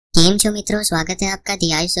केम छो मित्रों, स्वागत है आपका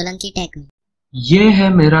दी आयुष सोलंकी टेक में। ये है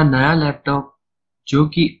मेरा नया लैपटॉप जो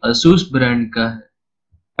कि ASUS ब्रांड का है।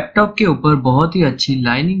 लैपटॉप के ऊपर बहुत ही अच्छी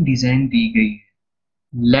लाइनिंग डिजाइन दी गई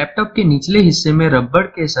है। लैपटॉप के निचले हिस्से में रबड़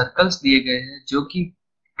के सर्कल्स दिए गए हैं जो कि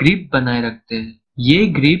ग्रिप बनाए रखते हैं। ये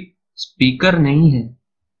ग्रिप स्पीकर नहीं है।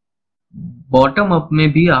 बॉटम अप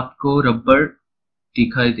में भी आपको रबड़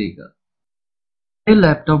दिखाई देगा। ये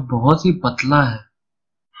लैपटॉप बहुत ही पतला है।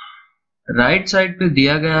 राइट साइड पे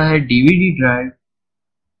दिया गया है डीवीडी ड्राइव,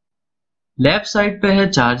 लेफ्ट साइड पे है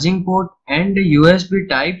charging port and USB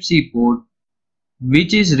type C port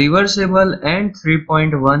which is reversible and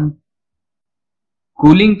 3.1।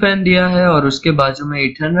 Cooling fan दिया है और उसके बाजू में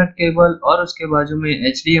 800 केबल और उसके बाजू में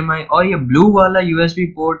HDMI और ये ब्लू वाला यूएसबी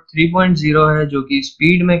पोर्ट 3.0 है जो कि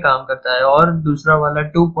स्पीड में काम करता है और दूसरा वाला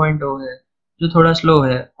 2.0 है जो थोड़ा स्लो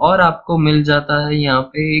है। और आपको मिल जाता है यहाँ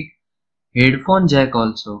पे एक हेडफोन जैक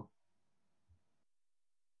ऑल्सो।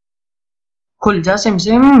 खुल जा SIM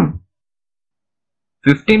SIM.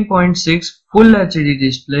 15.6 full HD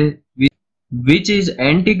display which is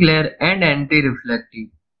anti-glare and anti-reflective,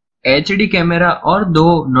 HD camera और दो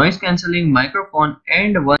noise cancelling microphone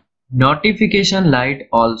and one notification light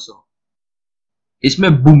also.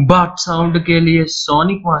 इसमें बूमबाट साउंड के लिए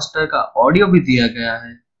सोनिक मास्टर का ऑडियो भी दिया गया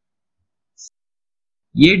है।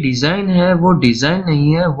 ये डिजाइन है वो डिजाइन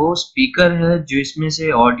नहीं है, वो स्पीकर है जो इसमें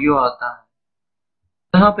से ऑडियो आता है।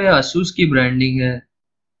 यहाँ पे ASUS की ब्रांडिंग है।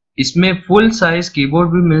 इसमें फुल साइज कीबोर्ड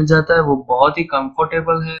भी मिल जाता है, वो बहुत ही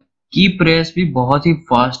कंफर्टेबल है। की प्रेस भी बहुत ही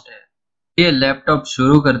फास्ट है। ये लैपटॉप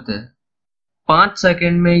शुरू करते हैं, 5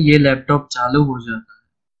 सेकंड में ये लैपटॉप चालू हो जाता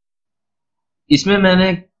है। इसमें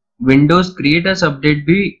मैंने विंडोज क्रिएटर्स अपडेट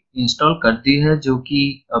भी इंस्टॉल कर दी है जो कि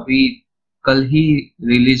अभी कल ही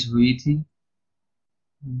रिलीज हुई थी।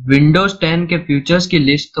 विंडोज 10 के फीचर्स की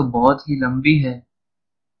लिस्ट तो बहुत ही लंबी है,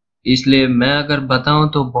 इसलिए मैं अगर बताऊं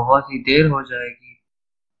तो बहुत ही देर हो जाएगी।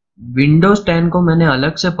 विंडोज 10 को मैंने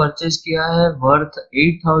अलग से परचेज किया है वर्थ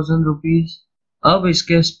 8000 रुपीज। अब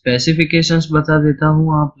इसके स्पेसिफिकेशंस बता देता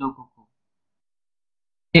हूं आप लोगों को।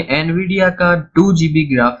 ये एनवीडिया का 2GB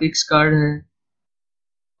ग्राफिक्स कार्ड है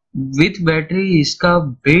विथ बैटरी। इसका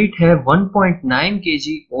वेट है 1.9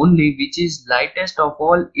 kg only which is lightest of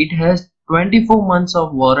all. It has 24 months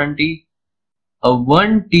of warranty, a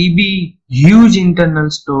 1 TB huge internal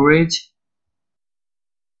storage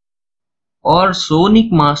और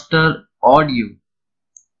सोनिक मास्टर ऑडियो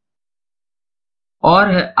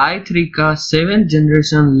और है i3 का 7th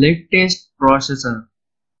जनरेशन लेटेस्ट प्रोसेसर।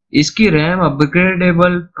 इसकी RAM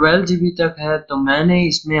upgradable 12GB तक है, तो मैंने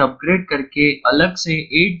इसमें अपग्रेड करके अलग से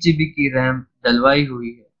 8GB की रैम डलवाई हुई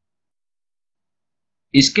है।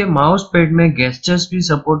 इसके माउस पैड में गेस्चर्स भी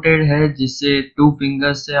सपोर्टेड है, जिससे 2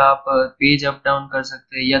 फिंगर्स से आप पेज अप डाउन कर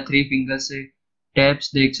सकते हैं या 3 फिंगर्स से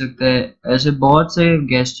टैप्स देख सकते हैं। ऐसे बहुत से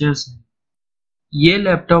गेस्चर्स हैं। ये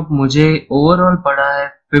लैपटॉप मुझे ओवरऑल पड़ा है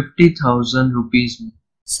 50,000 रुपीज में।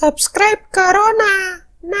 सब्सक्राइब करो ना।